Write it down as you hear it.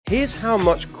Here's how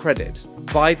much credit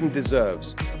Biden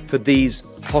deserves for these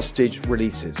hostage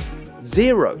releases.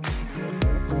 Zero.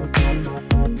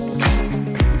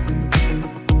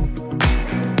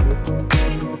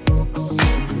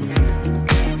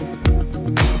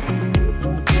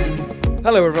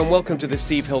 Hello everyone, welcome to the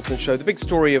Steve Hilton Show. The big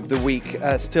story of the week,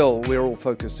 still, we're all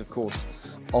focused, of course,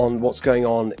 on what's going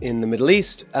on in the Middle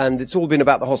East, and it's all been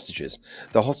about the hostages.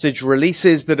 The hostage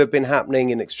releases that have been happening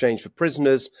in exchange for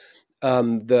prisoners,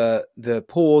 the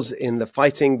pause in the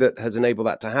fighting that has enabled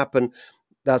that to happen.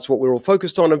 That's what we're all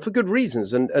focused on, and for good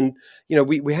reasons. And you know,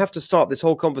 we have to start this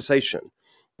whole conversation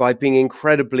by being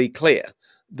incredibly clear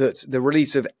that the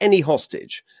release of any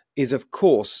hostage is, of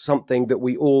course, something that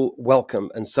we all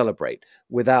welcome and celebrate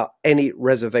without any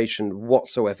reservation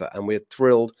whatsoever. And we're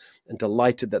thrilled and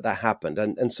delighted that that happened.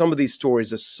 And some of these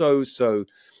stories are so,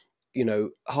 you know,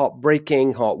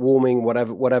 heartbreaking, heartwarming,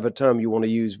 whatever term you want to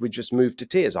use. We just moved to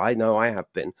tears. I know I have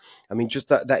been. I mean, just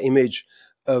that image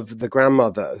of the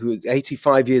grandmother who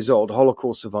 85 years old,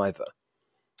 Holocaust survivor.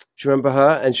 Do you remember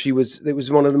her? And it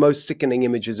was one of the most sickening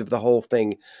images of the whole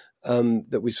thing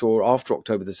that we saw after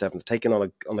October the 7th, taken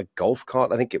on a golf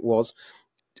cart, I think it was,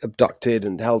 abducted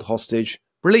and held hostage,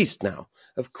 released now.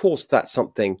 Of course, that's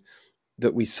something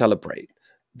that we celebrate.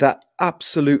 That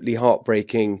absolutely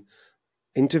heartbreaking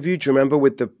interview, do you remember,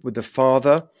 with the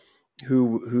father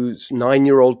whose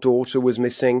 9-year-old daughter was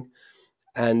missing?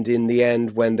 And in the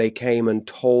end, when they came and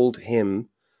told him,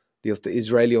 the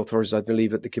Israeli authorities, I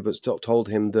believe, at the kibbutz told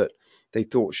him that they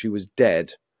thought she was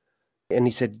dead. And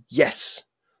he said, yes,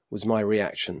 was my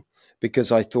reaction,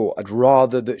 because I thought I'd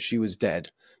rather that she was dead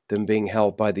than being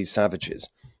held by these savages.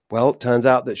 Well, it turns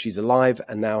out that she's alive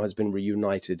and now has been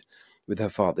reunited with her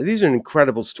father. These are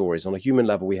incredible stories. On a human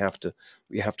level, we have to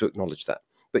acknowledge that.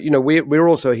 But, you know, we're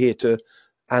also here to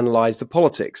analyze the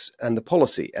politics and the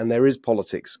policy. And there is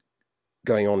politics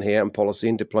going on here, and policy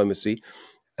and diplomacy.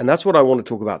 And that's what I want to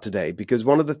talk about today, because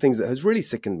one of the things that has really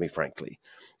sickened me, frankly,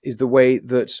 is the way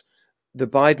that the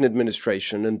Biden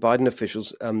administration and Biden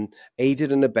officials,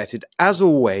 aided and abetted, as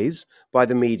always, by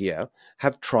the media,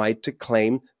 have tried to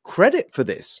claim credit for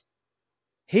this.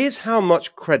 Here's how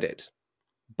much credit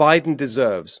Biden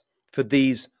deserves for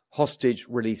these hostage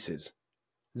releases.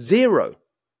 Zero.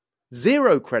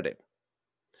 Zero credit.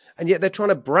 And yet they're trying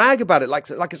to brag about it like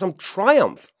it's some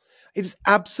triumph. It is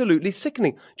absolutely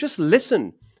sickening. Just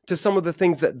listen to some of the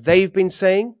things that they've been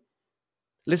saying.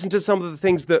 Listen to some of the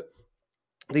things that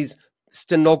these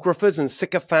stenographers and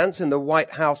sycophants in the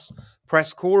White House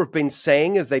press corps have been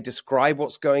saying as they describe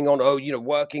what's going on. Oh, you know,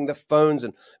 working the phones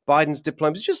and Biden's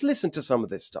diplomacy. Just listen to some of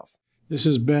this stuff. This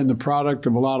has been the product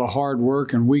of a lot of hard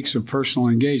work and weeks of personal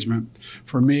engagement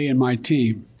for me and my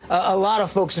team. A lot of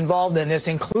folks involved in this,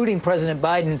 including President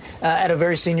Biden at a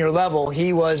very senior level.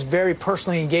 He was very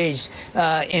personally engaged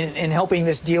in helping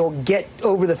this deal get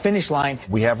over the finish line.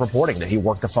 We have reporting that he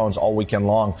worked the phones all weekend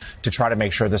long to try to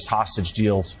make sure this hostage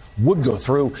deal would go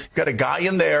through. Got a guy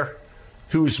in there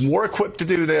who's more equipped to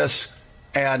do this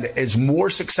and is more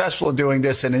successful in doing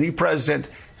this than any president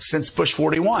since Bush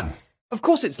 41. Of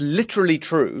course, it's literally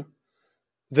true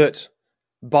that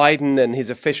Biden and his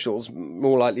officials,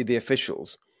 more likely the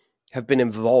officials, have been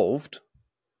involved,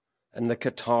 and the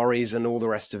Qataris and all the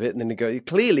rest of it. And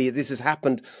clearly this has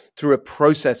happened through a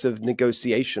process of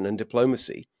negotiation and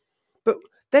diplomacy. But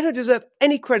they don't deserve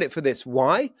any credit for this.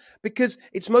 Why? Because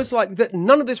it's most likely that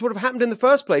none of this would have happened in the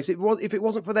first place if it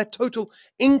wasn't for their total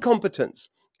incompetence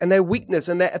and their weakness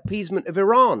and their appeasement of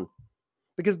Iran.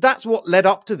 Because that's what led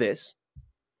up to this.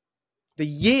 The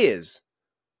years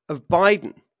of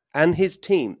Biden and his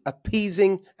team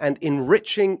appeasing and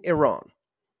enriching Iran,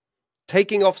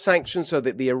 taking off sanctions so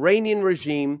that the Iranian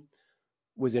regime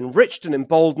was enriched and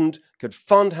emboldened, could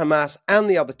fund Hamas and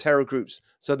the other terror groups,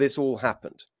 so this all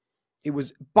happened. It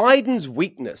was Biden's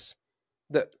weakness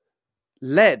that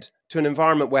led to an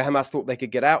environment where Hamas thought they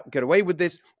could get away with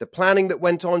this. The planning that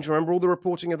went on, do you remember all the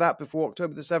reporting of that before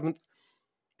October the 7th?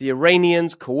 The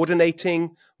Iranians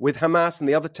coordinating with Hamas and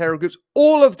the other terror groups,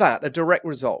 all of that a direct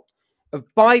result of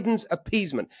Biden's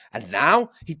appeasement. And now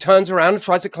he turns around and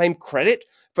tries to claim credit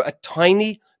for a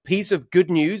tiny piece of good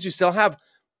news. You still have,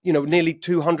 you know, nearly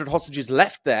 200 hostages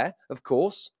left there, of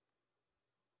course.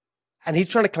 And he's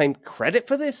trying to claim credit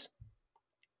for this.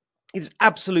 It's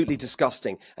absolutely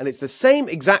disgusting. And it's the same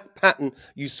exact pattern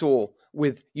you saw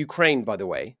with Ukraine, by the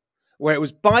way, where it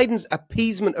was Biden's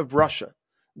appeasement of Russia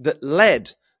that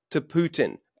led to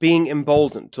Putin being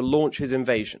emboldened to launch his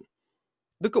invasion.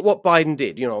 Look at what Biden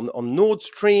did, you know, on Nord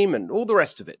Stream and all the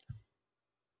rest of it.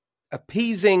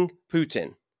 Appeasing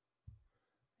Putin.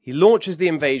 He launches the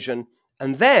invasion,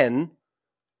 and then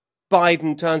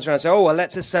Biden turns around and says, oh, well,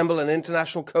 let's assemble an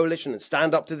international coalition and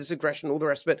stand up to this aggression, all the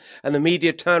rest of it. And the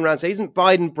media turn around and say, isn't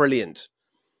Biden brilliant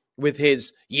with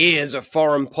his years of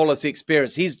foreign policy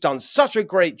experience? He's done such a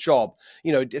great job,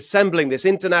 assembling this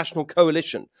international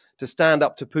coalition to stand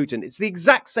up to Putin. It's the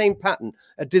exact same pattern,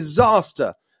 a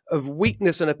disaster of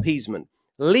weakness and appeasement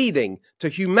leading to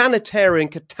humanitarian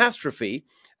catastrophe.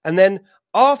 And then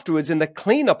afterwards, in the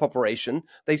cleanup operation,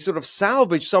 they sort of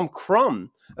salvage some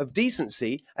crumb of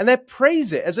decency and they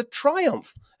praise it as a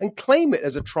triumph and claim it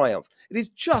as a triumph. It is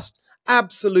just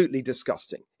absolutely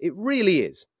disgusting. It really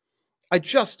is. I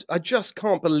just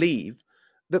can't believe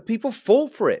that people fall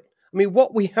for it. I mean,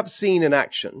 what we have seen in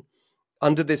action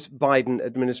under this Biden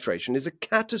administration is a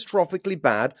catastrophically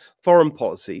bad foreign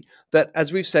policy that,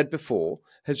 as we've said before,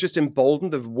 has just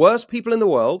emboldened the worst people in the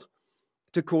world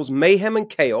to cause mayhem and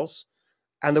chaos,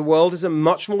 and the world is a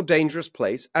much more dangerous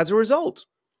place as a result.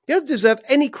 He doesn't deserve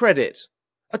any credit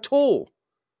at all.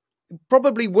 It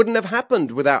probably wouldn't have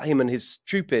happened without him and his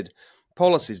stupid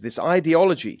policies, this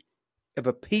ideology of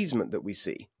appeasement that we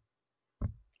see.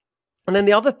 And then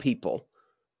the other people,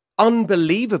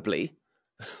 unbelievably,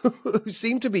 who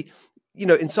seem to be,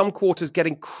 in some quarters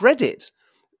getting credit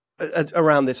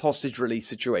around this hostage release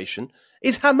situation,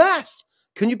 is Hamas.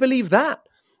 Can you believe that?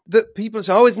 That people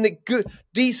say, oh, isn't it good,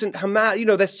 decent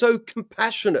Hamas? They're so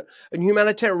compassionate and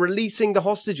humanitarian, releasing the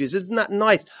hostages. Isn't that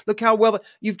nice? Look how well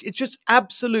it's just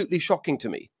absolutely shocking to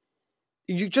me.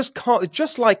 You just can't,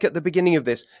 just like at the beginning of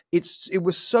this, it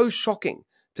was so shocking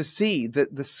to see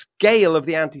the scale of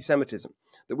the anti-Semitism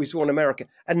that we saw in America.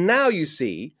 And now you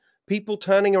see people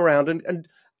turning around and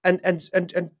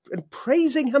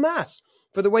praising Hamas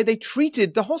for the way they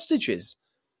treated the hostages.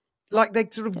 Like they're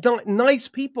sort of nice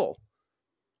people.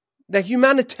 They're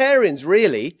humanitarians,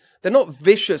 really. They're not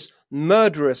vicious,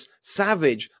 murderous,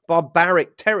 savage,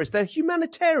 barbaric terrorists. They're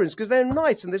humanitarians because they're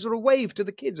nice and they sort of wave to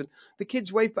the kids and the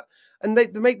kids wave back and they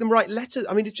make them write letters.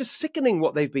 I mean, it's just sickening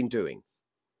what they've been doing.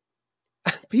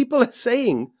 People are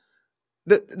saying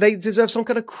that they deserve some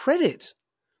kind of credit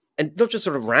and not just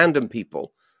sort of random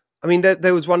people. I mean,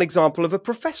 there was one example of a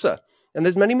professor and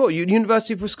there's many more.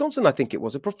 University of Wisconsin, I think it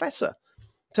was, a professor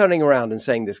turning around and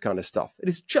saying this kind of stuff. It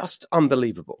is just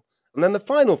unbelievable. And then the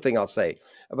final thing I'll say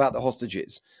about the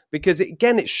hostages, because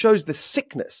it shows the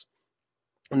sickness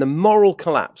and the moral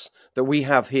collapse that we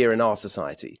have here in our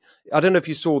society. I don't know if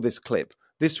you saw this clip.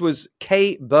 This was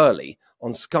Kay Burley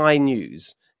on Sky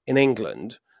News in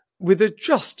England with a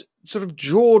just sort of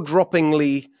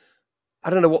jaw-droppingly, I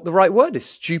don't know what the right word is,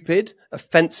 stupid,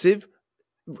 offensive,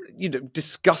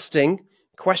 disgusting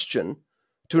question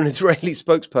to an Israeli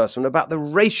spokesperson about the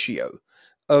ratio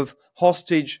of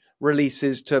hostage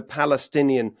releases to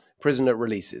Palestinian prisoner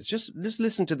releases. Just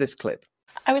listen to this clip.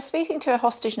 I was speaking to a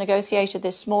hostage negotiator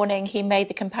this morning. He made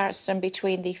the comparison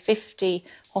between the 50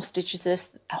 hostages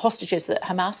that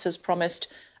Hamas has promised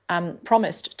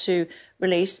to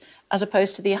release, as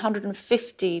opposed to the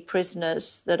 150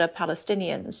 prisoners that are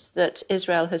Palestinians that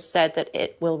Israel has said that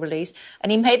it will release.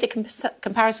 And he made the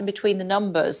comparison between the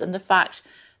numbers and the fact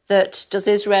that does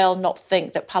Israel not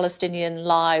think that Palestinian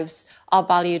lives are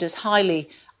valued as highly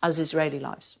as Israeli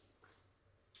lives?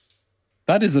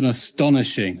 That is an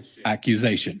astonishing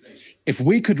accusation. If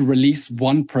we could release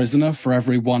one prisoner for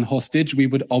every one hostage, we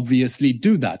would obviously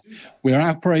do that. We're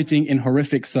operating in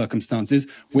horrific circumstances.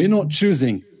 We're not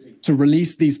choosing to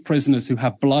release these prisoners who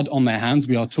have blood on their hands.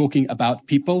 We are talking about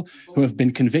people who have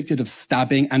been convicted of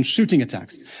stabbing and shooting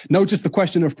attacks. Notice the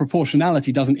question of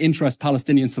proportionality doesn't interest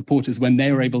Palestinian supporters when they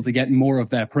are able to get more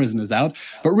of their prisoners out.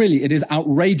 But really, it is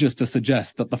outrageous to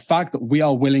suggest that the fact that we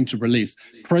are willing to release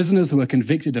prisoners who are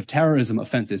convicted of terrorism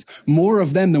offenses, more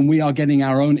of them than we are getting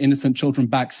our own innocent children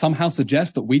back, somehow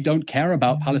suggests that we don't care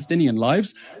about Palestinian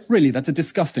lives. Really, that's a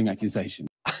disgusting accusation.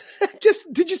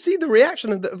 Did you see the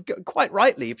reaction of quite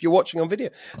rightly, if you're watching on video,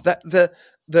 that the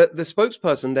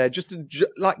spokesperson there just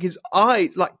like his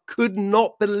eyes could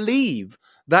not believe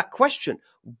that question.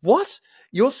 What?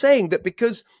 You're saying that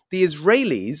because the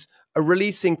Israelis are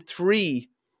releasing 3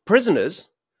 prisoners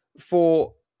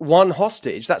for one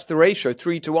hostage, that's the ratio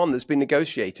 3-1 that's been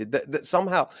negotiated, that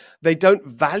somehow they don't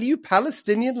value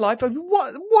Palestinian life? I mean,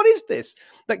 what is this?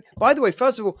 Like, by the way,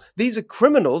 first of all, these are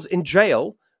criminals in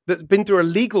jail that's been through a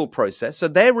legal process. So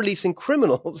they're releasing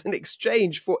criminals in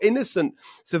exchange for innocent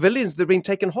civilians that are being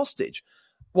taken hostage.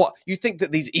 What, you think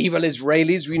that these evil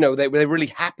Israelis, they're really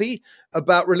happy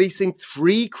about releasing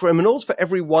 3 criminals for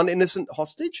every one innocent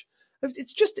hostage?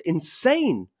 It's just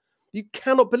insane. You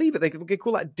cannot believe it. They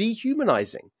call that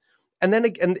dehumanizing. And then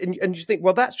and you think,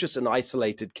 well, that's just an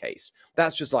isolated case.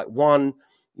 That's just like one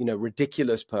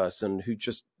ridiculous person who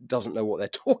just doesn't know what they're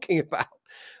talking about.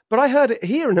 But I heard it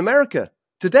here in America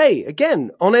today,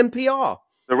 again, on NPR.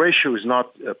 The ratio is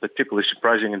not particularly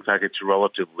surprising. In fact, it's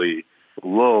relatively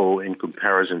low in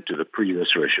comparison to the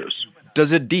previous ratios.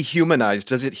 Does it dehumanize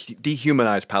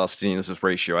Palestinians, this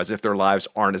ratio, as if their lives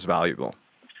aren't as valuable?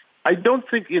 I don't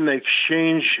think in the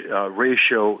exchange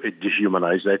ratio it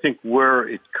dehumanizes. I think where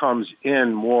it comes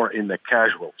in more in the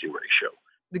casualty ratio.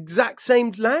 The exact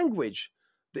same language.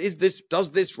 Does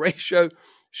this ratio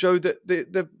show that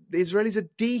the Israelis are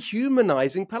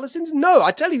dehumanizing Palestinians? No,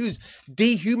 I tell you who's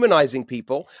dehumanizing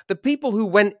people. The people who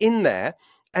went in there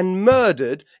and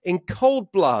murdered in cold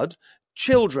blood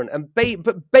children and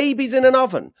babies in an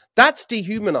oven. That's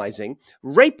dehumanizing.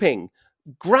 Raping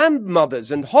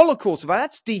grandmothers and Holocaust,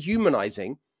 that's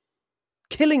dehumanizing.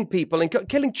 Killing people and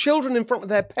killing children in front of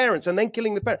their parents and then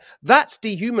killing the parents, that's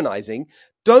dehumanizing.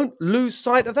 Don't lose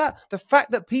sight of that. The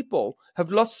fact that people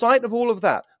have lost sight of all of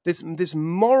that, this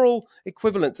moral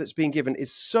equivalence that's being given,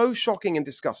 is so shocking and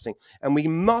disgusting, and we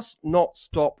must not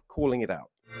stop calling it out.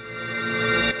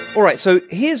 All right, so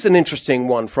here's an interesting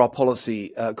one for our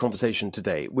policy conversation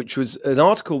today, which was an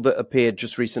article that appeared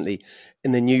just recently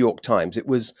in the New York Times. It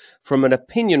was from an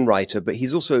opinion writer, but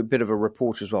he's also a bit of a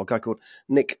reporter as well, a guy called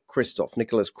Nicholas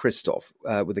Kristof,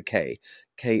 with a K,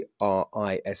 Kristof,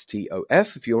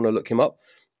 if you want to look him up.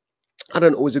 I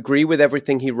don't always agree with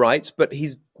everything he writes, but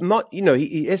he's not,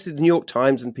 he is the New York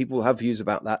Times and people have views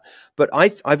about that. But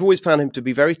I've always found him to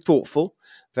be very thoughtful,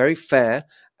 very fair,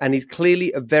 and he's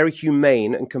clearly a very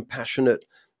humane and compassionate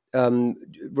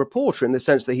reporter, in the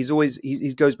sense that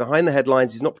he goes behind the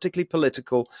headlines. He's not particularly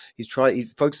political. He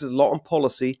focuses a lot on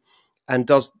policy and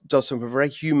does from a very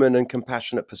human and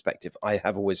compassionate perspective. I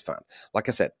have always found, like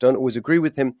I said, don't always agree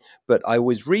with him, but I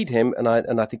always read him, and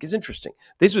I think it's interesting.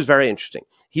 This was very interesting.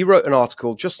 He wrote an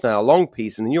article just now, a long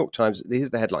piece in the New York Times.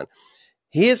 Here's the headline: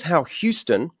 "Here's how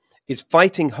Houston is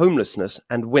fighting homelessness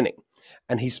and winning."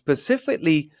 And he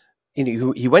specifically,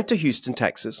 he went to Houston,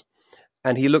 Texas,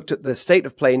 and he looked at the state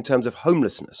of play in terms of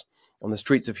homelessness on the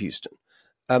streets of Houston,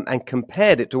 and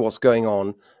compared it to what's going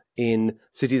on in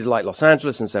cities like Los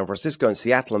Angeles and San Francisco and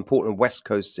Seattle and Portland, West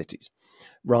Coast cities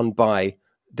run by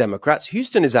Democrats.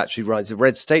 Houston is actually run, it's a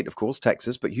red state, of course,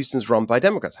 Texas, but Houston's run by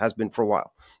Democrats, has been for a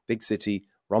while. Big city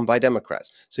run by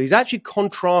Democrats. So he's actually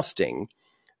contrasting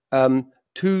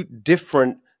two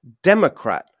different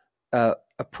Democrat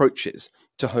approaches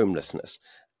to homelessness.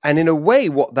 And in a way,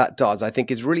 what that does, I think,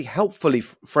 is really helpfully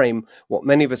frame what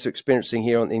many of us are experiencing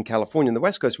here in California and the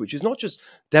West Coast, which is not just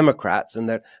Democrats, and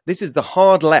this is the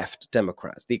hard left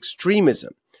Democrats, the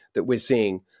extremism that we're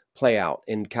seeing play out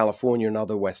in California and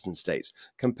other Western states,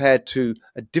 compared to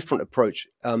a different approach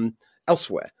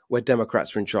elsewhere where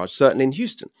Democrats are in charge, certainly in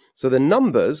Houston. So the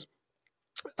numbers,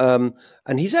 and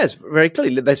he says very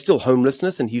clearly, there's still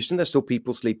homelessness in Houston. There's still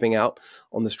people sleeping out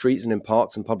on the streets and in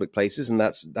parks and public places, and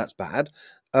that's bad.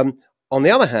 On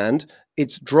the other hand,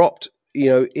 it's dropped,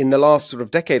 in the last sort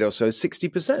of decade or so,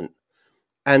 60%.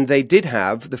 And they did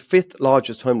have the fifth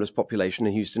largest homeless population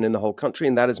in Houston in the whole country,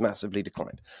 and that has massively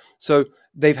declined. So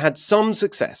they've had some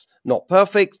success, not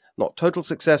perfect, not total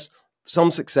success,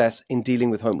 some success in dealing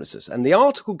with homelessness. And the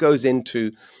article goes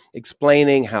into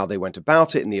explaining how they went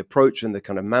about it and the approach and the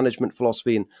kind of management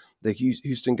philosophy and the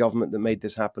Houston government that made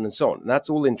this happen and so on. And that's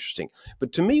all interesting.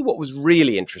 But to me, what was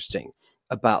really interesting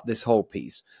about this whole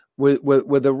piece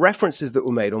were the references that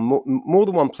were made on more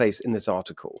than one place in this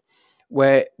article,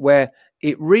 where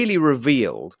it really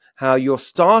revealed how you're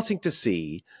starting to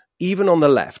see, even on the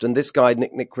left, and this guy,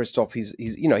 Nick Kristof,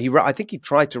 I think he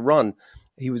tried to run.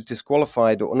 He was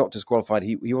disqualified, or not disqualified.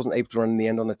 He wasn't able to run in the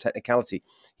end on a technicality.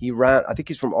 He ran, I think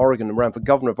he's from Oregon, and ran for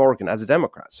governor of Oregon as a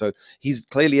Democrat. So he's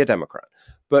clearly a Democrat.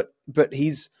 But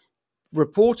he's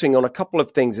reporting on a couple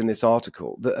of things in this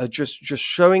article that are just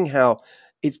showing how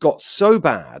it's got so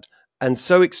bad and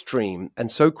so extreme and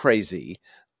so crazy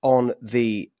on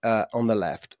the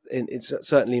left. It's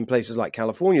certainly in places like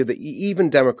California that even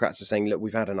Democrats are saying, look,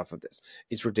 we've had enough of this.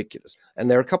 It's ridiculous. And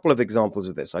there are a couple of examples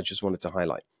of this I just wanted to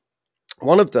highlight.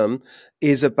 One of them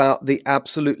is about the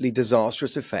absolutely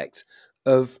disastrous effect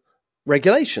of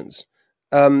regulations,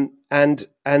 and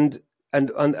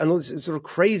all this sort of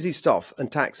crazy stuff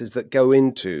and taxes that go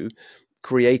into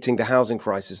creating the housing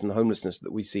crisis and the homelessness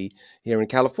that we see here in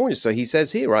California. So he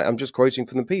says here, right, I'm just quoting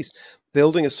from the piece,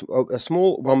 building a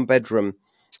small one-bedroom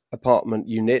apartment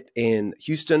unit in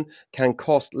Houston can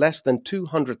cost less than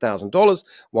 $200,000,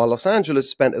 while Los Angeles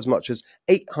spent as much as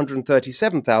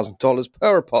 $837,000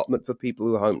 per apartment for people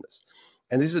who are homeless.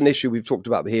 And this is an issue we've talked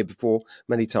about here before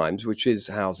many times, which is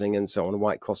housing and so on, and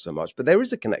why it costs so much. But there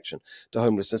is a connection to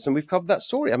homelessness, and we've covered that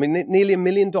story. I mean, nearly $1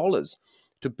 million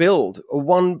to build a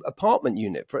one apartment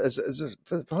unit for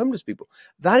homeless people.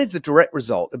 That is the direct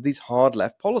result of these hard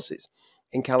left policies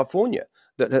in California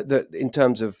that in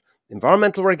terms of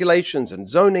environmental regulations and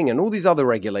zoning and all these other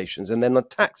regulations, and then the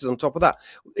taxes on top of that,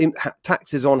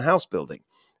 taxes on house building.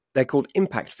 They're called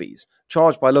impact fees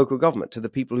charged by local government to the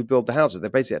people who build the houses. They're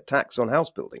basically a tax on house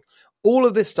building. All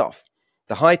of this stuff,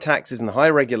 the high taxes and the high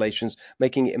regulations,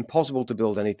 making it impossible to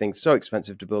build anything, so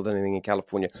expensive to build anything in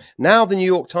California. Now the New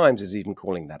York Times is even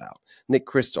calling that out. Nick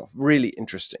Kristof, really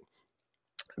interesting.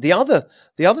 The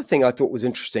other thing I thought was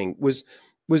interesting was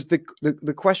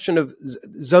the question of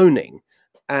zoning.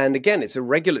 And again, it's a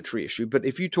regulatory issue. But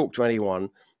if you talk to anyone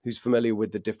who's familiar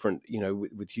with the different,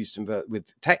 with Houston,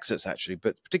 with Texas, actually,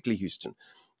 but particularly Houston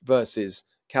versus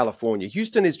California,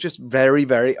 Houston is just very,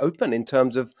 very open in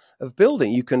terms of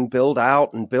building. You can build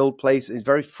out and build places. It's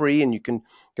very free, and you can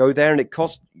go there, and it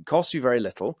costs you very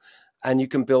little. And you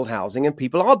can build housing, and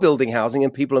people are building housing,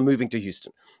 and people are moving to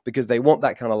Houston because they want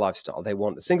that kind of lifestyle. They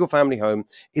want a single family home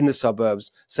in the suburbs,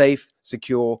 safe,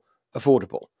 secure,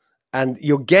 affordable. And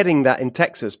you're getting that in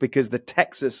Texas because the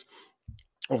Texas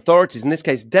authorities, in this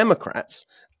case Democrats,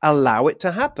 allow it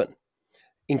to happen.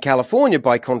 In California,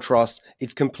 by contrast,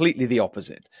 it's completely the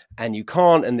opposite. And you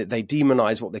can't, and they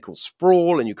demonize what they call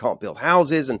sprawl, and you can't build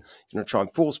houses, and try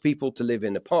and force people to live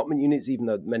in apartment units, even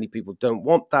though many people don't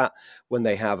want that when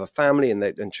they have a family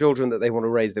and children that they want to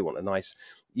raise. They want a nice,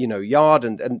 yard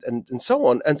and so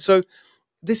on. And so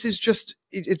this is just,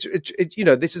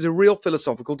 this is a real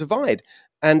philosophical divide.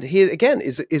 And here again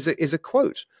is a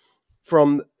quote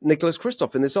from Nicholas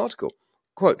Kristof in this article.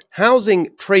 Quote, housing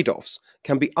trade-offs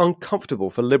can be uncomfortable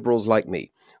for liberals like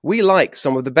me. We like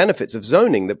some of the benefits of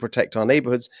zoning that protect our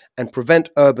neighborhoods and prevent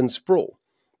urban sprawl.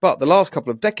 But the last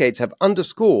couple of decades have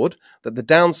underscored that the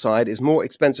downside is more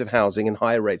expensive housing and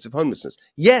higher rates of homelessness.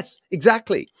 Yes,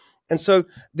 exactly. And so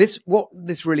what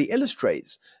this really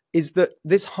illustrates is that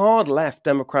this hard left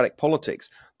democratic politics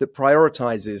that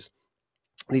prioritizes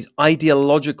these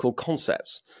ideological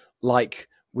concepts like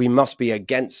we must be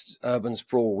against urban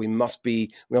sprawl, we must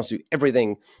do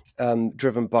everything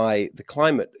driven by the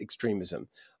climate extremism.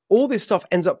 All this stuff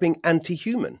ends up being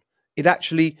anti-human. It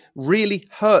actually really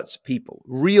hurts people,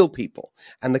 real people.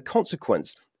 And the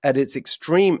consequence at its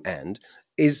extreme end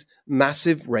is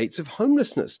massive rates of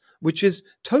homelessness, which is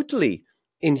totally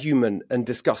inhuman and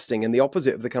disgusting and the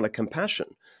opposite of the kind of compassion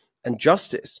and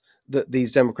justice that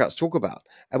these Democrats talk about.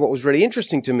 And what was really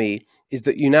interesting to me is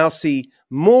that you now see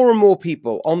more and more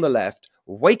people on the left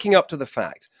waking up to the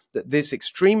fact that this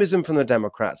extremism from the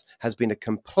Democrats has been a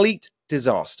complete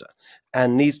disaster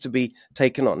and needs to be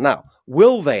taken on. Now,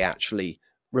 will they actually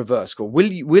reverse course?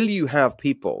 Will you have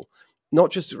people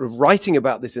not just sort of writing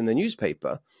about this in the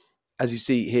newspaper, as you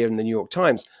see here in the New York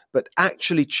Times, but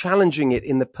actually challenging it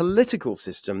in the political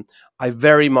system? I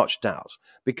very much doubt,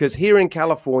 because here in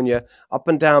California, up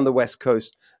and down the West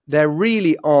Coast, there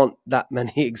really aren't that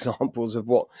many examples of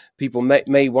what people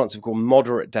may once have called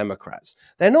moderate Democrats.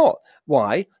 They're not.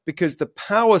 Why? Because the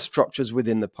power structures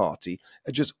within the party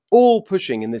are just all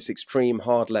pushing in this extreme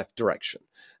hard left direction.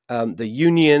 The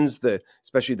unions,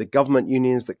 especially the government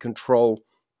unions that control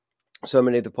so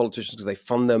many of the politicians because they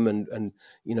fund them and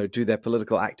do their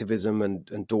political activism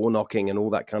and door knocking and all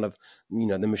that kind of,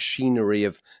 the machinery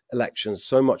of elections.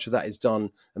 So much of that is done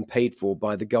and paid for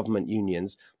by the government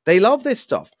unions. They love this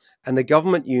stuff. And the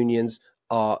government unions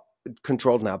are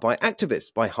controlled now by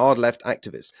activists, by hard left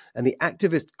activists. And the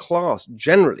activist class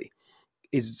generally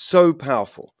is so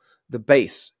powerful. The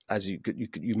base, as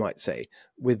you might say,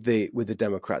 with the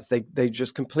Democrats, they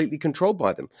just completely controlled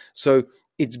by them. So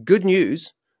it's good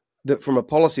news that from a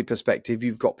policy perspective,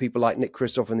 you've got people like Nick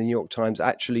Kristof in the New York Times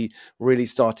actually really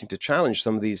starting to challenge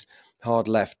some of these hard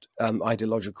left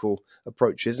ideological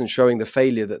approaches and showing the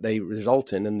failure that they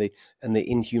result in and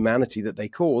the inhumanity that they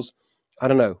cause. I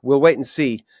don't know. We'll wait and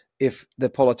see if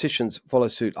the politicians follow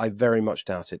suit. I very much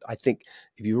doubt it. I think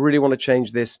if you really want to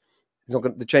change this,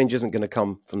 the change isn't going to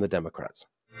come from the Democrats.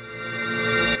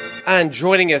 And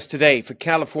joining us today for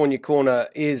California Corner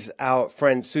is our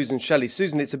friend Susan Shelley.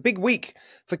 Susan, it's a big week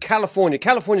for California.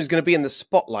 California is going to be in the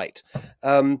spotlight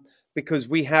because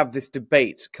we have this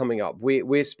debate coming up.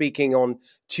 We're speaking on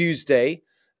Tuesday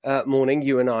morning,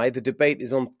 you and I. The debate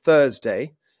is on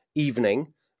Thursday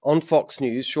evening on Fox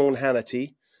News. Sean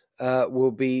Hannity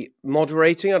will be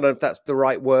moderating, I don't know if that's the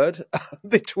right word,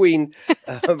 between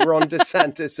Ron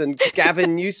DeSantis and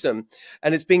Gavin Newsom.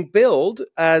 And it's being billed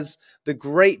as the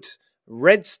great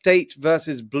red state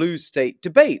versus blue state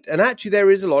debate. And actually,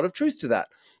 there is a lot of truth to that,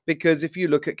 because if you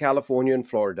look at California and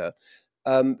Florida,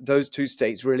 those two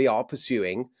states really are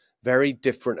pursuing very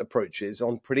different approaches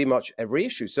on pretty much every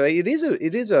issue. So it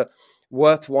is a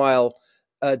worthwhile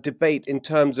debate in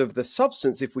terms of the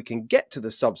substance. If we can get to the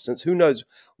substance, who knows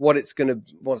what it's going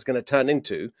to turn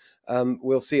into?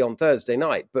 We'll see on Thursday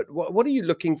night. But what are you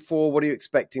looking for? What are you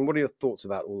expecting? What are your thoughts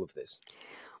about all of this?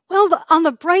 Well, on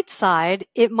the bright side,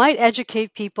 it might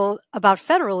educate people about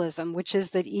federalism, which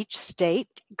is that each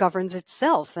state governs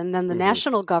itself, and then the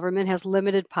national government has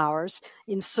limited powers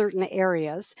in certain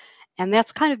areas. And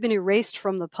that's kind of been erased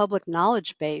from the public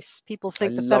knowledge base. People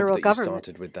think the federal government. You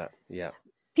started with that, yeah.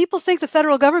 People think the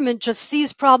federal government just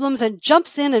sees problems and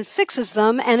jumps in and fixes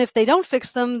them. And if they don't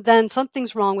fix them, then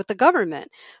something's wrong with the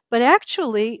government. But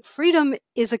actually, freedom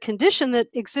is a condition that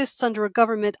exists under a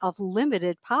government of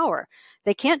limited power.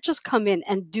 They can't just come in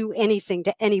and do anything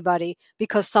to anybody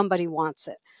because somebody wants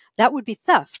it. That would be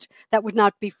theft. That would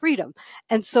not be freedom.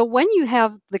 And so when you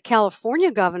have the California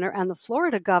governor and the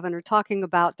Florida governor talking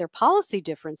about their policy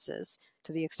differences,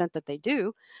 to the extent that they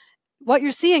do, what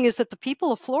you're seeing is that the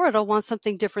people of Florida want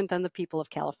something different than the people of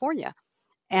California,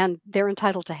 and they're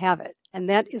entitled to have it. And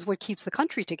that is what keeps the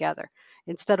country together.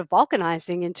 Instead of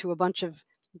balkanizing into a bunch of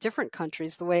different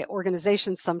countries, the way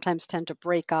organizations sometimes tend to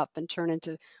break up and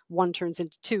one turns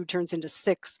into two, turns into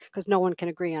six, because no one can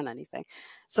agree on anything.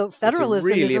 So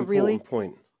federalism is a really important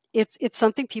point. It's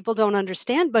something people don't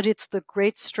understand, but it's the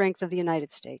great strength of the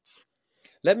United States.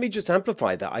 Let me just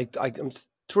amplify that. I'm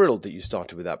thrilled that you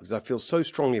started with that because I feel so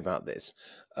strongly about this.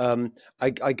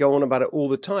 I go on about it all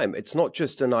the time. It's not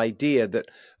just an idea that,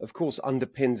 of course,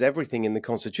 underpins everything in the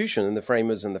Constitution and the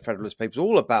framers and the Federalist Papers,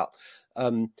 all about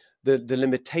the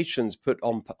limitations put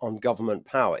on government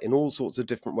power in all sorts of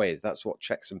different ways. That's what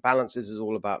checks and balances is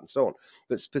all about and so on.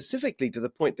 But specifically to the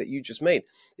point that you just made,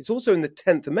 it's also in the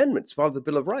 10th Amendment. It's part of the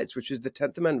Bill of Rights, which is the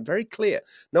 10th Amendment, very clear.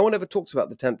 No one ever talks about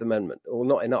the 10th Amendment, or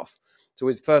not enough. So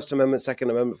it's First Amendment, Second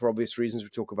Amendment, for obvious reasons. We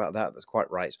talk about that. That's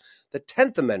quite right. The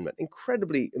 10th Amendment,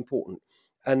 incredibly important.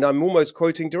 And I'm almost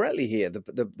quoting directly here.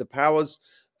 The powers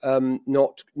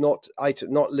not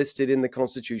listed in the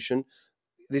Constitution,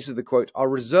 this is the quote, are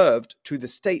reserved to the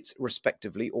states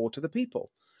respectively or to the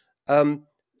people.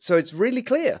 So it's really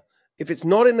clear. If it's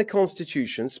not in the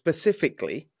Constitution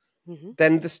specifically,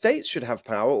 then the states should have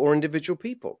power or individual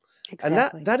people.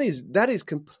 Exactly. And that is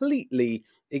completely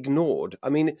ignored. I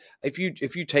mean, if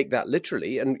you take that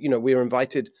literally, and we are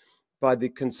invited by the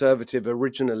conservative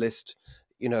originalist,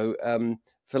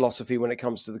 philosophy when it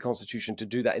comes to the Constitution to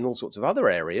do that in all sorts of other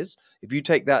areas. If you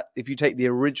take the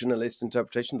originalist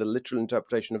interpretation, the literal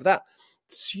interpretation of that,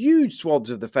 huge swaths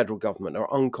of the federal government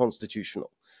are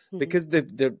unconstitutional. Because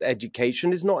the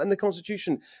education is not in the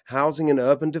Constitution, housing and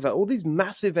urban development, all these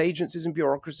massive agencies and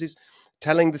bureaucracies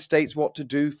telling the states what to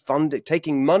do,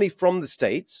 taking money from the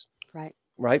states,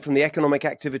 right, from the economic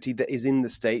activity that is in the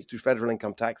states through federal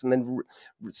income tax, and then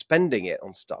spending it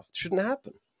on stuff. It shouldn't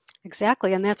happen.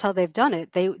 Exactly, and that's how they've done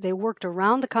it. They worked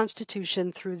around the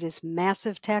Constitution through this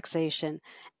massive taxation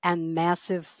and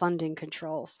massive funding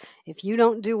controls. If you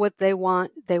don't do what they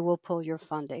want, they will pull your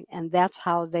funding. And that's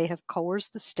how they have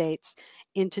coerced the states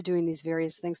into doing these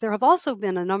various things. There have also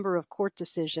been a number of court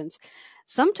decisions,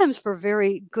 sometimes for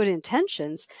very good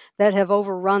intentions, that have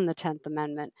overrun the 10th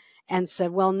Amendment and said,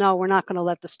 well, no, we're not going to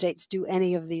let the states do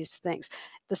any of these things.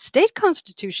 The state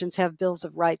constitutions have bills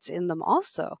of rights in them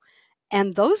also.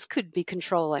 And those could be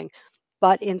controlling.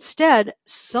 But instead,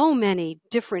 so many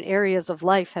different areas of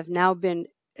life have now been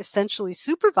essentially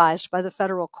supervised by the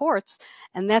federal courts.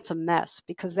 And that's a mess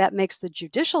because that makes the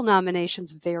judicial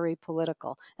nominations very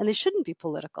political. And they shouldn't be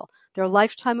political. They're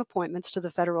lifetime appointments to the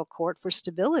federal court for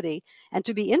stability and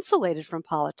to be insulated from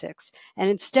politics. And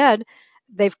instead,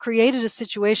 they've created a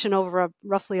situation over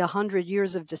roughly 100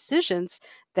 years of decisions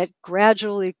that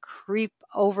gradually creep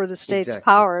over the state's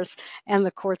powers, and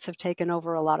the courts have taken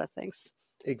over a lot of things.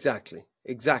 Exactly.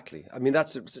 I mean,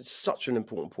 that's such an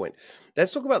important point.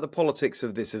 Let's talk about the politics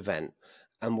of this event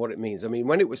and what it means. I mean,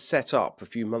 when it was set up a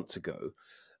few months ago,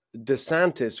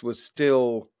 Desantis was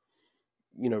still,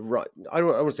 I don't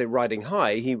want to say riding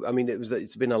high.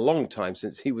 It's been a long time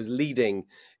since he was leading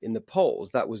in the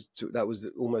polls. That was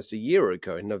almost a year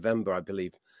ago in November, I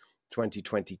believe,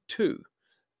 2022.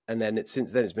 And then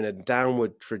since then, it's been a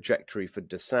downward trajectory for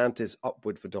DeSantis,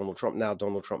 upward for Donald Trump. Now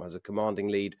Donald Trump has a commanding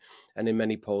lead. And in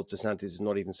many polls, DeSantis is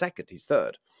not even second. He's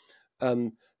third.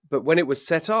 But when it was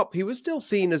set up, he was still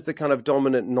seen as the kind of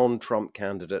dominant non-Trump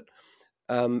candidate.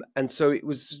 And so it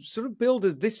was sort of billed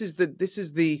as this is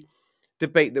the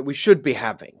debate that we should be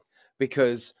having,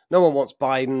 because no one wants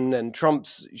Biden and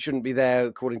Trump's shouldn't be there,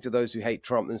 according to those who hate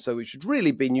Trump. And so it should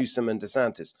really be Newsom and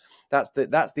DeSantis. That's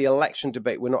the election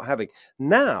debate we're not having.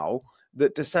 Now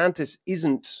that DeSantis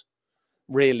isn't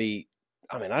really,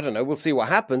 I mean, I don't know, we'll see what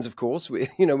happens, of course. We're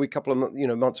a couple of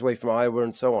months away from Iowa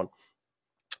and so on.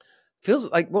 Feels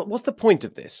like what's the point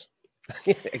of this?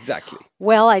 Exactly.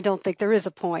 Well, I don't think there is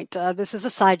a point. This is a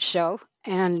sideshow,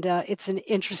 and it's an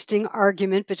interesting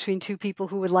argument between two people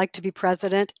who would like to be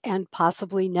president and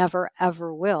possibly never,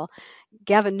 ever will.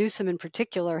 Gavin Newsom, in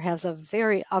particular, has a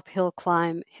very uphill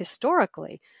climb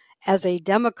historically. As a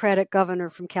Democratic governor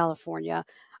from California,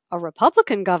 a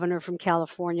Republican governor from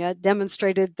California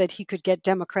demonstrated that he could get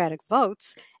Democratic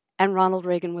votes, and Ronald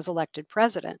Reagan was elected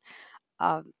president.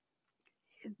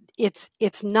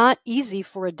 It's not easy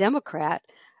for a Democrat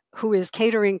who is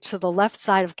catering to the left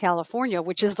side of California,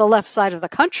 which is the left side of the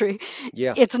country.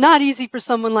 Yeah. It's not easy for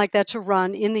someone like that to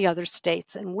run in the other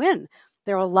states and win.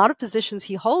 There are a lot of positions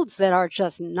he holds that are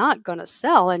just not going to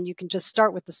sell. And you can just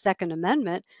start with the Second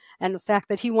Amendment and the fact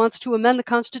that he wants to amend the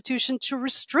Constitution to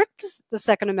restrict the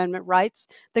Second Amendment rights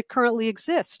that currently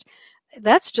exist.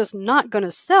 That's just not going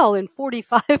to sell in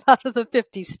 45 out of the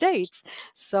 50 states.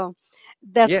 So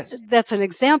that's an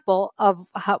example of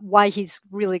why he's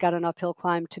really got an uphill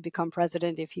climb to become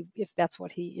president if that's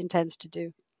what he intends to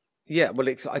do. Yeah, well,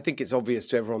 I think it's obvious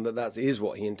to everyone that is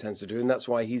what he intends to do, and that's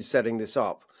why he's setting this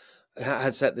up.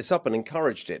 Has set this up and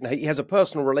encouraged it. Now, he has a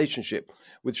personal relationship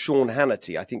with Sean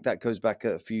Hannity. I think that goes back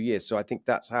a few years. So I think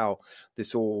that's how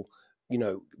this all,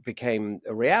 became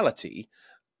a reality.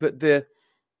 But the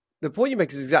point you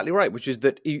make is exactly right, which is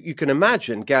that you can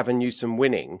imagine Gavin Newsom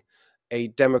winning a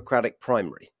Democratic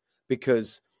primary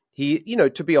because he,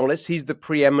 to be honest, he's the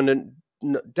preeminent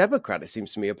Democrat, it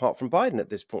seems to me, apart from Biden at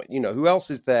this point. Who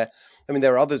else is there? I mean,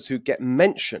 there are others who get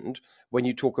mentioned when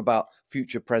you talk about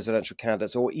future presidential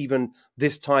candidates, or even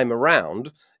this time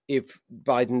around, if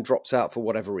Biden drops out for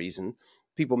whatever reason,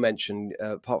 people mention,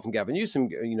 apart from Gavin Newsom,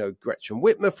 Gretchen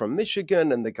Whitmer from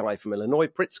Michigan and the guy from Illinois,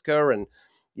 Pritzker, and,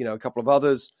 a couple of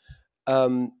others.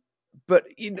 But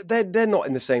they're not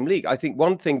in the same league. I think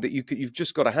one thing that you've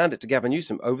just got to hand it to Gavin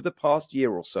Newsom over the past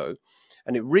year or so,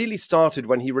 and it really started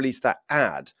when he released that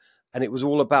ad, and it was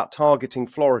all about targeting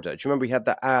Florida. Do you remember he had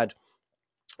that ad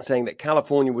saying that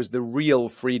California was the real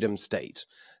freedom state?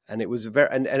 And it was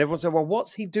and everyone said, well,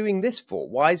 what's he doing this for?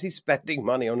 Why is he spending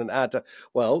money on an ad?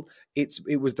 Well,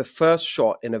 it was the first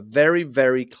shot in a very,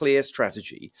 very clear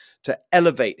strategy to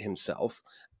elevate himself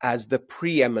as the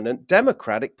preeminent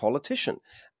Democratic politician.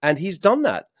 And he's done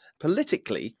that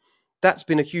politically. That's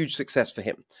been a huge success for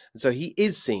him. And so he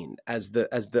is seen as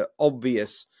the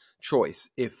obvious choice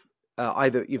if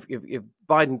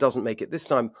Biden doesn't make it this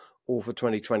time or for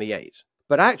 2028.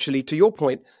 But actually, to your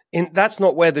point, that's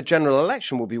not where the general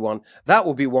election will be won. That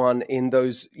will be won in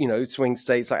those, swing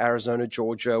states like Arizona,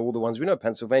 Georgia, all the ones we know,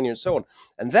 Pennsylvania and so on.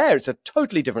 And there it's a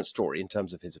totally different story in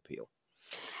terms of his appeal.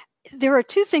 There are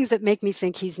two things that make me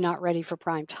think he's not ready for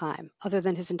prime time, other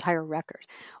than his entire record.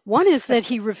 One is that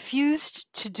he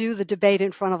refused to do the debate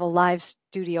in front of a live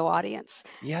studio audience.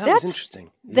 Yeah, that was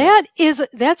interesting. Yeah.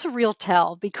 That's a real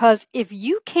tell, because if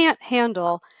you can't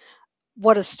handle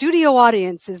what a studio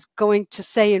audience is going to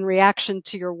say in reaction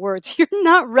to your words, you're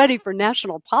not ready for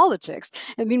national politics.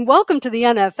 I mean, welcome to the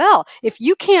NFL. If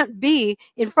you can't be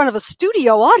in front of a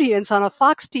studio audience on a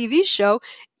Fox TV show,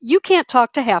 you can't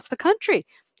talk to half the country.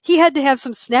 He had to have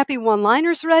some snappy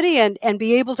one-liners ready and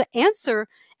be able to answer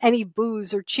any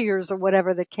boos or cheers or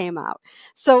whatever that came out.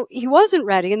 So he wasn't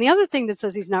ready. And the other thing that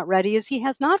says he's not ready is he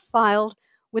has not filed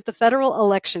with the Federal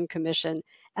Election Commission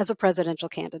as a presidential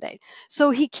candidate.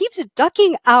 So he keeps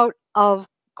ducking out of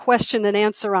question and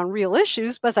answer on real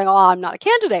issues by saying, I'm not a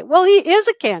candidate. Well, he is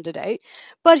a candidate,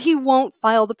 but he won't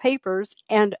file the papers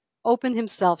and open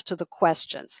himself to the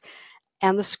questions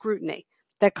and the scrutiny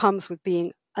that comes with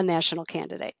being a national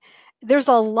candidate. There's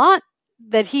a lot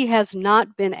that he has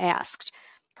not been asked.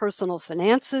 Personal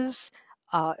finances,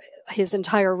 his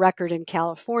entire record in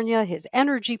California, his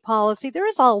energy policy. There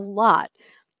is a lot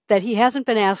that he hasn't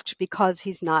been asked because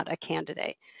he's not a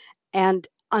candidate. And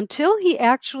until he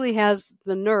actually has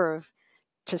the nerve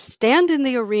to stand in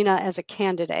the arena as a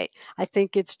candidate, I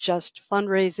think it's just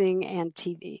fundraising and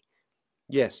TV.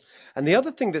 Yes. And the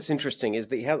other thing that's interesting is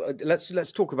that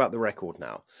let's talk about the record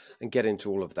now and get into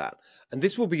all of that. And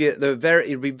this will be it'll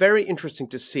be very interesting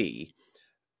to see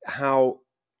how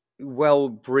well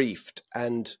briefed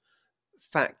and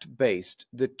fact-based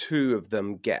the two of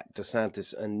them get,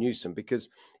 Desantis and Newsom, because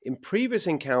in previous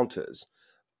encounters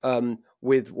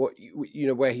with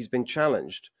where he's been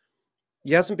challenged,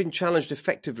 he hasn't been challenged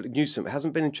effectively. Newsom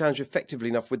hasn't been challenged effectively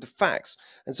enough with the facts.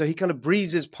 And so he kind of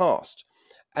breezes past.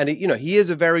 And he is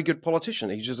a very good politician.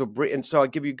 He's just and so I'll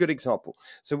give you a good example.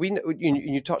 So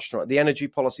you touched on it, the energy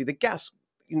policy, the gas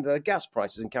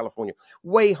prices in California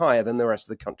way higher than the rest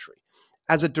of the country,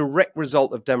 as a direct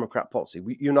result of Democrat policy.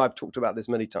 You and I have talked about this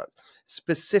many times.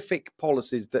 Specific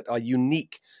policies that are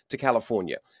unique to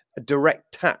California. a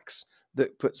direct tax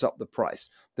that puts up the price,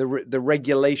 the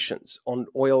regulations on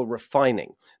oil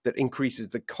refining that increases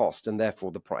the cost and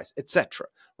therefore the price, etc.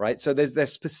 Right? So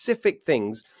there's specific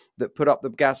things that put up the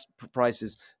gas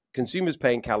prices consumers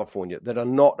pay in California that are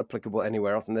not applicable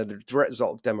anywhere else, and they're the direct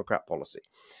result of Democrat policy.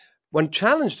 When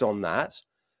challenged on that,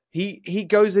 he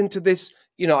goes into this,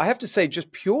 I have to say,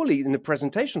 just purely in the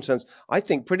presentation terms, I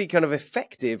think pretty kind of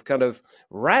effective kind of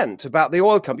rant about the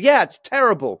oil company. Yeah, it's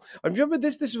terrible. I remember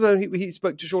this was when he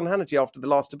spoke to Sean Hannity after the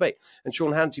last debate, and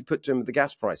Sean Hannity put to him the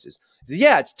gas prices. He said,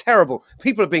 yeah, it's terrible.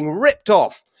 People are being ripped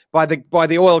off by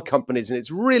the oil companies, and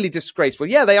it's really disgraceful.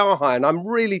 Yeah, they are high, and I'm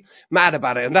really mad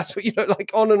about it. And that's what,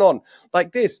 like on and on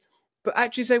like this. But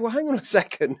actually say, well, hang on a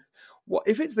second. What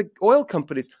if it's the oil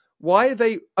companies? Why are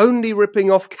they only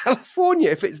ripping off California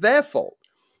if it's their fault?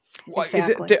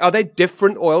 Exactly. Are they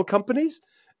different oil companies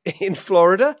in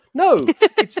Florida? No,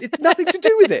 it's nothing to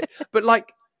do with it. But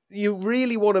like, you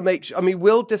really want to make sure. I mean,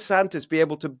 will DeSantis be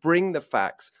able to bring the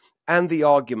facts and the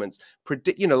arguments,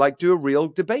 predict, like do a real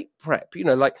debate prep?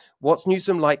 Like what's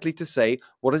Newsom likely to say?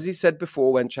 What has he said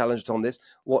before when challenged on this?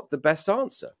 What's the best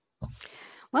answer?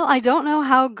 Well, I don't know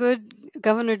how good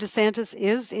Governor DeSantis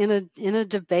is in a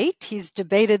debate. He's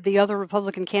debated the other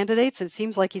Republican candidates. It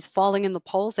seems like he's falling in the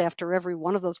polls after every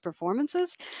one of those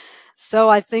performances. So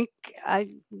I think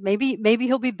maybe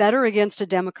he'll be better against a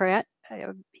Democrat.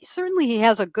 Certainly he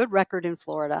has a good record in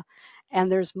Florida, and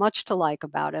there's much to like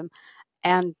about him.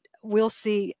 And we'll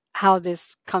see how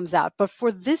this comes out. But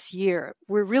for this year,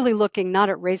 we're really looking not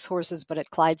at racehorses, but at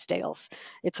Clydesdales.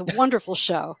 It's a wonderful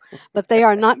show, but they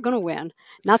are not going to win,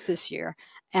 not this year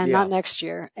and not next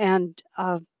year. And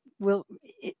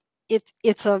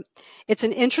it's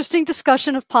an interesting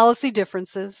discussion of policy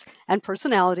differences and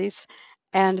personalities,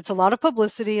 and it's a lot of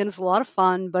publicity and it's a lot of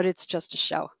fun, but it's just a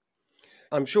show.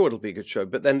 I'm sure it'll be a good show.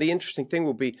 But then the interesting thing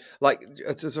will be, like,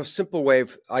 it's a simple way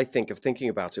of, I think, of thinking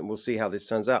about it, and we'll see how this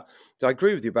turns out. So I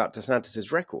agree with you about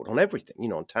DeSantis' record on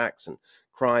everything, on tax and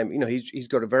crime. He's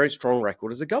got a very strong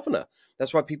record as a governor.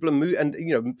 That's why people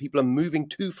are people are moving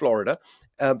to Florida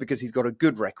because he's got a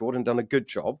good record and done a good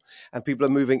job, and people are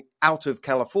moving out of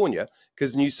California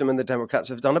because Newsom and the Democrats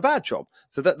have done a bad job.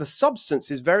 So that the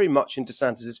substance is very much in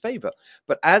DeSantis' favor.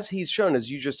 But as he's shown, as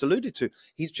you just alluded to,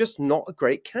 he's just not a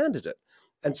great candidate.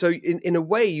 And so, in a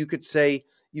way, you could say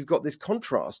you've got this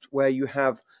contrast where you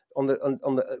have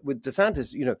with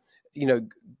DeSantis,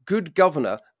 good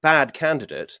governor, bad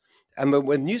candidate, and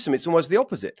with Newsom, it's almost the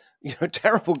opposite.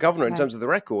 Terrible governor in terms of the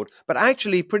record, but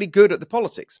actually pretty good at the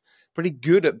politics, pretty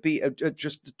good at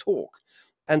just the talk.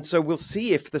 And so we'll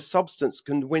see if the substance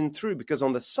can win through, because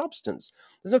on the substance,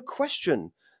 there's no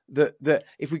question that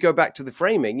if we go back to the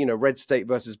framing, red state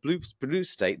versus blue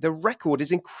state, the record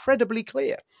is incredibly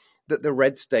clear. That the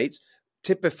red states,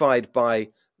 typified by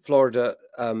Florida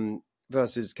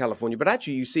versus California, but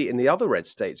actually you see it in the other red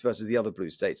states versus the other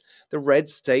blue states, the red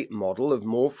state model of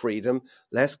more freedom,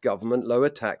 less government, lower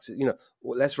taxes,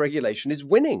 less regulation is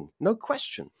winning, no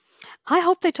question. I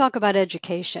hope they talk about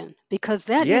education, because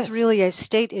that is really a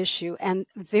state issue, and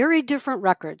very different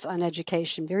records on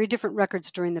education, very different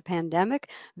records during the pandemic,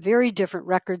 very different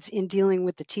records in dealing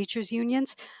with the teachers'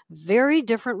 unions, very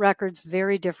different records,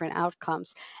 very different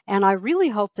outcomes. And I really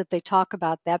hope that they talk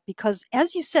about that, because,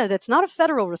 as you said, it's not a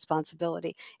federal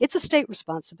responsibility. It's a state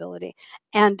responsibility.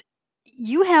 And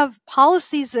you have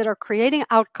policies that are creating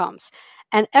outcomes,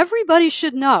 and everybody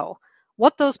should know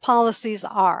what those policies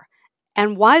are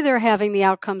and why they're having the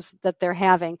outcomes that they're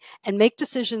having, and make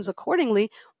decisions accordingly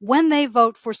when they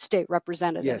vote for state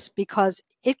representatives, because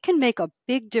it can make a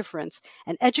big difference.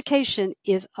 And education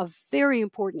is a very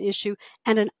important issue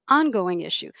and an ongoing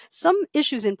issue. Some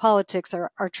issues in politics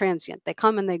are transient. They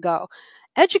come and they go.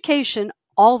 Education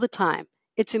all the time.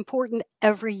 It's important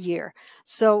every year.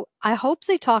 So I hope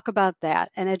they talk about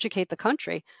that and educate the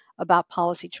country about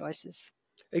policy choices.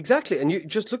 Exactly. And you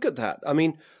just look at that. I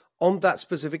mean, on that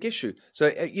specific issue.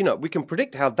 So, we can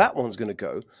predict how that one's going to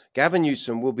go. Gavin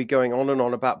Newsom will be going on and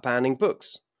on about banning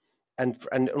books and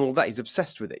all that. He's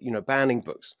obsessed with it, banning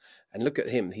books. And look at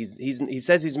him. He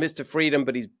says he's Mr. Freedom,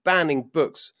 but he's banning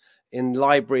books in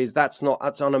libraries. That's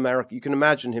un-American. You can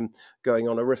imagine him going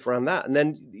on a riff around that. And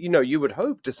then, you would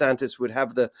hope DeSantis would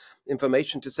have the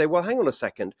information to say, well, hang on a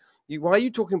second. Why are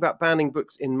you talking about banning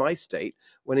books in my state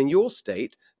when in your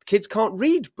state, kids can't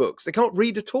read books? They can't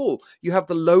read at all. You have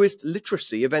the lowest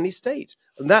literacy of any state.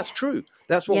 And that's true.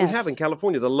 That's what we have in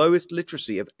California, the lowest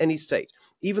literacy of any state,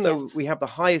 even though we have the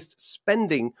highest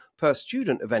spending per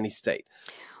student of any state.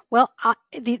 Well,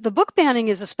 the book banning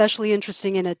is especially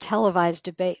interesting in a televised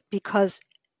debate, because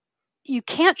you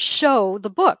can't show the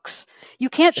books. You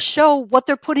can't show what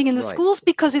they're putting in the schools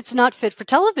because it's not fit for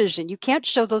television. You can't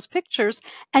show those pictures.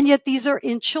 And yet these are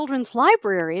in children's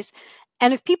libraries.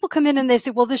 And if people come in and they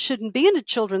say, well, this shouldn't be in a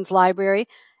children's library,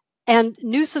 and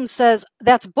Newsom says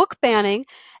that's book banning,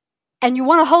 and you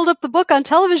want to hold up the book on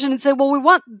television and say, well, we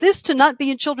want this to not be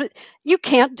in children, you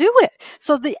can't do it.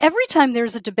 So every time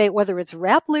there's a debate, whether it's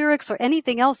rap lyrics or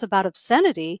anything else about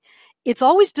obscenity, it's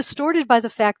always distorted by the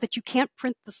fact that you can't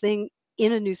print the thing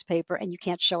in a newspaper and you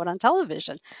can't show it on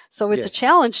television. So it's a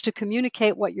challenge to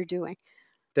communicate what you're doing.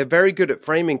 They're very good at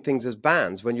framing things as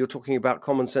bans when you're talking about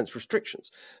common sense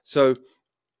restrictions. So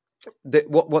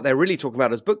what they're really talking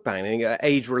about is book banning,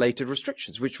 age-related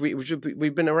restrictions, which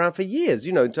we've been around for years,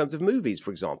 in terms of movies,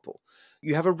 for example.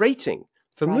 You have a rating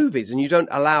for movies and you don't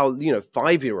allow,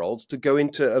 5-year-olds to go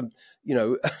into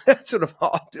sort of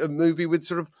a movie with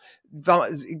sort of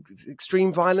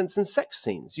extreme violence and sex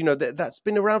scenes. That's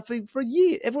been around for a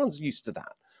year. Everyone's used to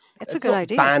that. It's a good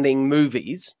idea. Banning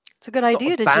movies. It's a good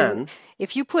idea to do.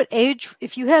 If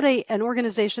you had an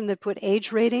organization that put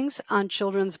age ratings on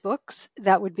children's books,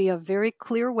 that would be a very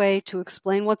clear way to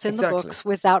explain what's in the books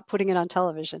without putting it on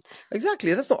television.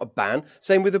 Exactly. That's not a ban.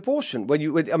 Same with abortion.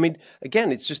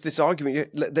 Again, it's just this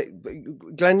argument.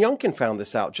 Glenn Youngkin found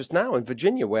this out just now in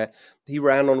Virginia, where he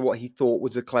ran on what he thought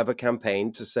was a clever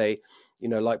campaign to say,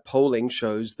 like polling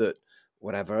shows that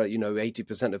whatever,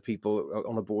 80% of people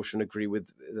on abortion agree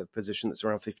with the position that's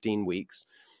around 15 weeks.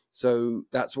 So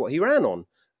that's what he ran on.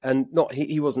 And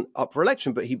he wasn't up for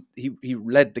election, but he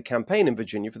led the campaign in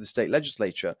Virginia for the state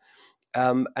legislature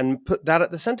and put that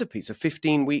at the centerpiece, a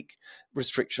 15-week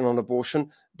restriction on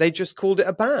abortion. They just called it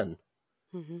a ban.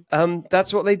 Mm-hmm.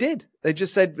 That's what they did. They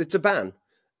just said it's a ban.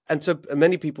 And so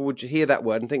many people would hear that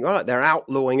word and think, all right, they're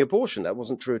outlawing abortion. That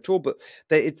wasn't true at all. But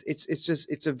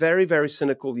it's a very, very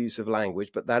cynical use of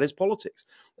language, but that is politics.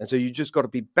 And so you just got to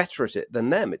be better at it than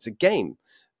them. It's a game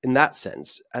in that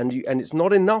sense. And it's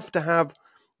not enough to have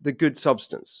the good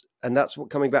substance. And that's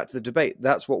what, coming back to the debate,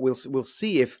 that's what we'll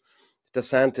see if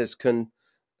Desantis can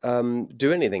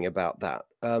do anything about that.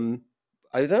 I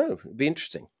don't know. It'd be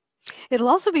interesting. It'll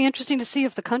also be interesting to see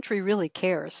if the country really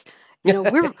cares.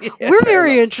 We're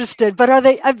very interested, but are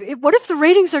they? What if the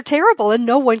ratings are terrible and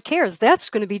no one cares? That's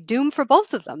going to be doom for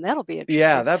both of them. That'll be interesting.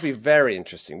 Yeah, that'd be very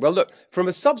interesting. Well, look, from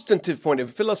a substantive point of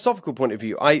view, philosophical point of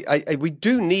view, we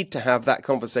do need to have that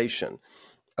conversation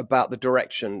about the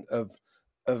direction of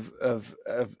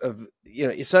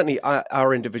certainly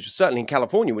our individuals. Certainly in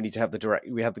California, we need to have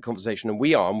the conversation, and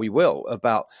we will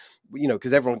about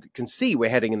because everyone can see we're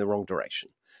heading in the wrong direction.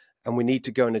 And we need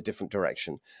to go in a different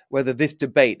direction. Whether this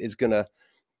debate is going to,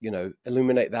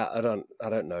 illuminate that, I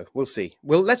don't know. We'll see.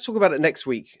 Well, let's talk about it next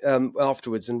week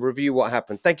afterwards and review what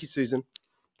happened. Thank you, Susan.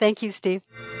 Thank you, Steve.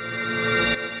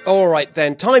 All right,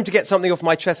 then. Time to get something off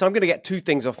my chest. I'm going to get two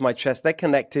things off my chest. They're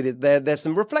connected. There's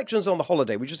some reflections on the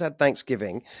holiday. We just had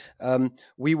Thanksgiving.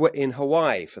 We were in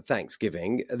Hawaii for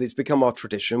Thanksgiving. It's become our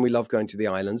tradition. We love going to the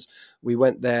islands. We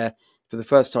went there for the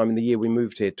first time in the year we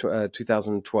moved here,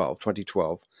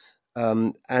 2012.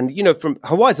 And from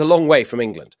Hawaii's a long way from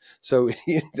England, so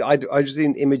I just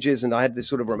seen images, and I had this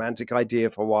sort of romantic idea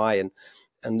of Hawaii,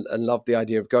 and loved the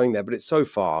idea of going there. But it's so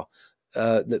far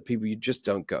that you just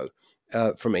don't go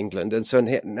from England, and so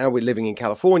now we're living in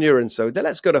California, and so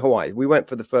let's go to Hawaii. We went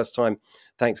for the first time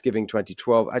Thanksgiving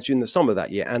 2012, actually in the summer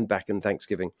that year, and back in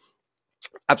Thanksgiving.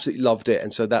 Absolutely loved it,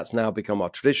 and so that's now become our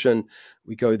tradition.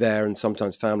 We go there, and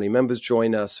sometimes family members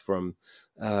join us from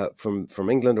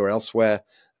England or elsewhere.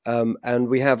 And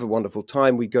we have a wonderful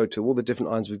time. We go to all the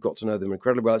different islands. We've got to know them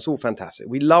incredibly well. It's all fantastic.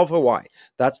 We love Hawaii.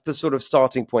 That's the sort of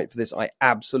starting point for this. I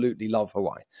absolutely love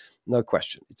Hawaii. No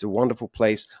question. It's a wonderful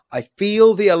place. I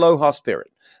feel the aloha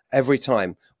spirit every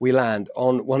time we land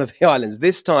on one of the islands.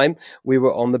 This time we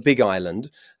were on the Big Island.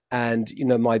 And,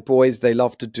 my boys, they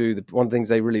love to do one of the things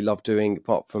they really love doing,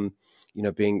 apart from,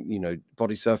 being,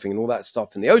 body surfing and all that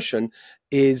stuff in the ocean,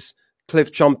 is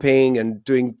cliff jumping and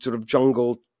doing sort of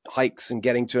jungle hikes and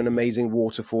getting to an amazing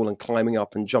waterfall and climbing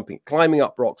up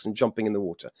rocks and jumping in the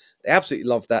water. They absolutely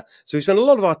love that. So we spend a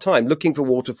lot of our time looking for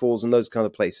waterfalls and those kind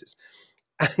of places.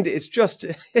 And it's just,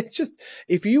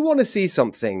 if you want to see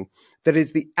something that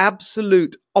is the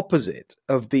absolute opposite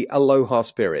of the aloha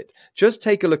spirit, just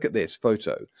take a look at this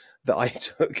photo that I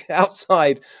took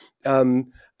outside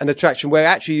an attraction where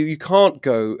actually you can't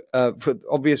go for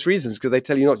obvious reasons, because they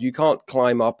tell you can't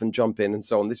climb up and jump in and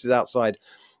so on. This is outside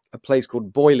a place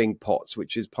called Boiling Pots,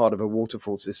 which is part of a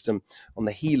waterfall system on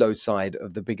the Hilo side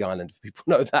of the Big Island. If people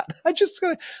know that. I just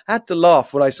had to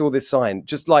laugh when I saw this sign,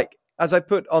 just like as I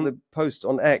put on the post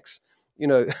on X,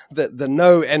 the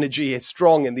no energy is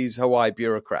strong in these Hawaii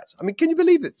bureaucrats. I mean, can you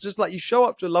believe it? It's just like you show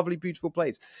up to a lovely, beautiful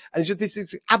place, and it's just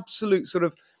this absolute sort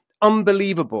of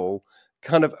unbelievable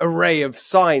kind of array of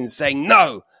signs saying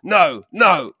no, no,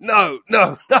 no, no,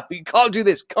 no, no, you can't do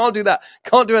this, can't do that,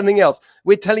 can't do anything else.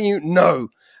 We're telling you no.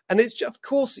 And it's just, of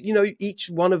course, each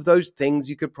one of those things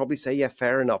you could probably say, yeah,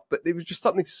 fair enough. But there was just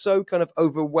something so kind of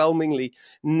overwhelmingly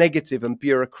negative and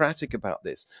bureaucratic about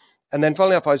this. And then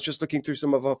finally, I was just looking through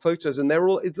some of our photos, and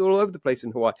it's all over the place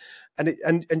in Hawaii. And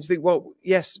you think, well,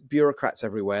 yes, bureaucrats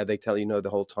everywhere. They tell you no the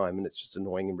whole time, and it's just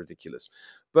annoying and ridiculous.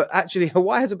 But actually,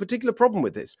 Hawaii has a particular problem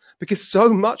with this because so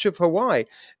much of Hawaii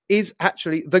is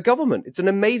actually the government. It's an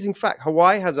amazing fact.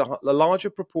 Hawaii has a larger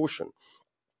proportion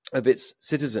of its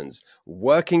citizens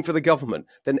working for the government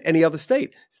than any other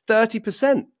state. It's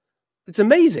 30%. It's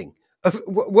amazing.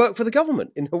 Work for the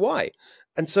government in Hawaii.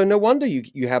 And so no wonder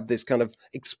you have this kind of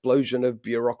explosion of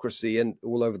bureaucracy and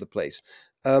all over the place.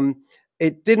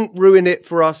 It didn't ruin it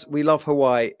for us. We love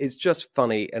Hawaii. It's just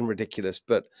funny and ridiculous.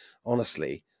 But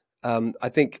honestly, I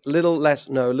think a little less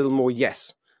no, a little more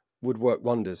yes would work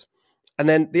wonders. And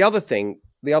then the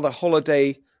other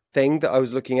holiday thing that I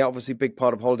was looking at, obviously a big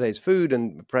part of holidays, food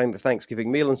and preparing the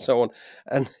Thanksgiving meal and so on.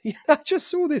 And I just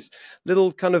saw this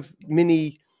little kind of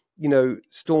mini,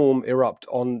 storm erupt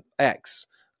on X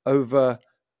over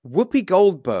Whoopi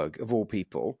Goldberg, of all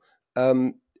people.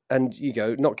 And,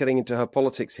 not getting into her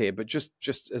politics here, but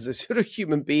just as a sort of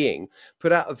human being,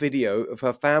 put out a video of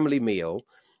her family meal.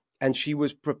 And she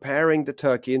was preparing the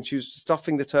turkey and she was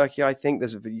stuffing the turkey. I think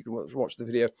there's a video, you can watch the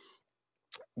video,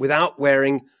 without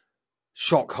wearing,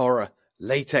 shock horror,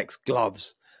 latex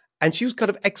gloves. And she was kind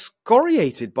of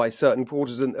excoriated by certain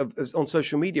quarters on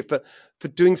social media for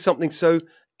doing something so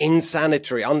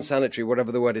unsanitary,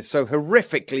 whatever the word is, so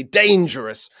horrifically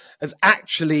dangerous as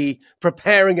actually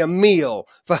preparing a meal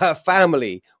for her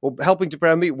family or helping to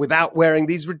prepare a meal without wearing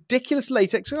these ridiculous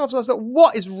latex gloves. I was like,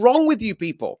 what is wrong with you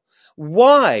people?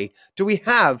 Why do we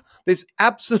have this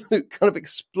absolute kind of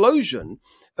explosion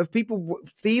of people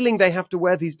feeling they have to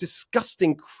wear these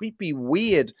disgusting, creepy,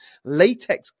 weird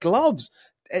latex gloves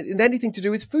and anything to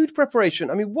do with food preparation?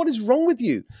 I mean, what is wrong with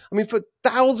you? I mean, for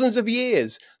thousands of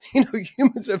years,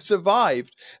 humans have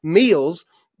survived meals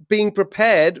being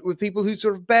prepared with people who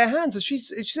sort of bare hands. As she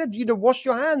said, wash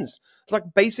your hands. It's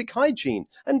like basic hygiene.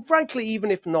 And frankly,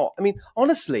 even if not, I mean,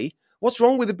 honestly, what's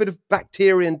wrong with a bit of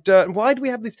bacteria and dirt? And why do we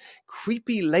have these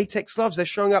creepy latex gloves? They're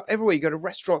showing up everywhere. You go to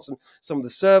restaurants and some of the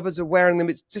servers are wearing them.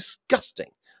 It's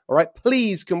disgusting. All right,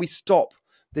 please, can we stop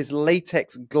this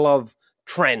latex glove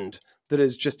trend that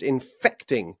is just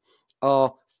infecting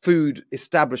our food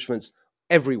establishments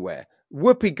everywhere?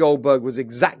 Whoopi Goldberg was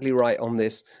exactly right on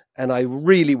this, and I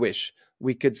really wish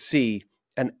we could see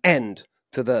an end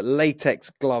to the latex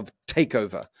glove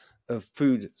takeover of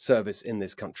food service in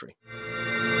this country.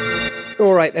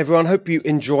 All right, everyone, hope you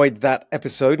enjoyed that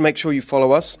episode. Make sure you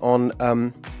follow us on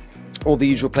all the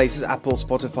usual places, Apple,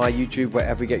 Spotify, YouTube,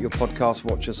 wherever you get your podcasts.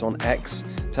 Watch us on X.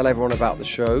 Tell everyone about the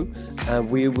show.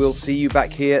 And we will see you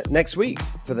back here next week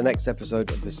for the next episode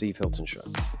of The Steve Hilton Show.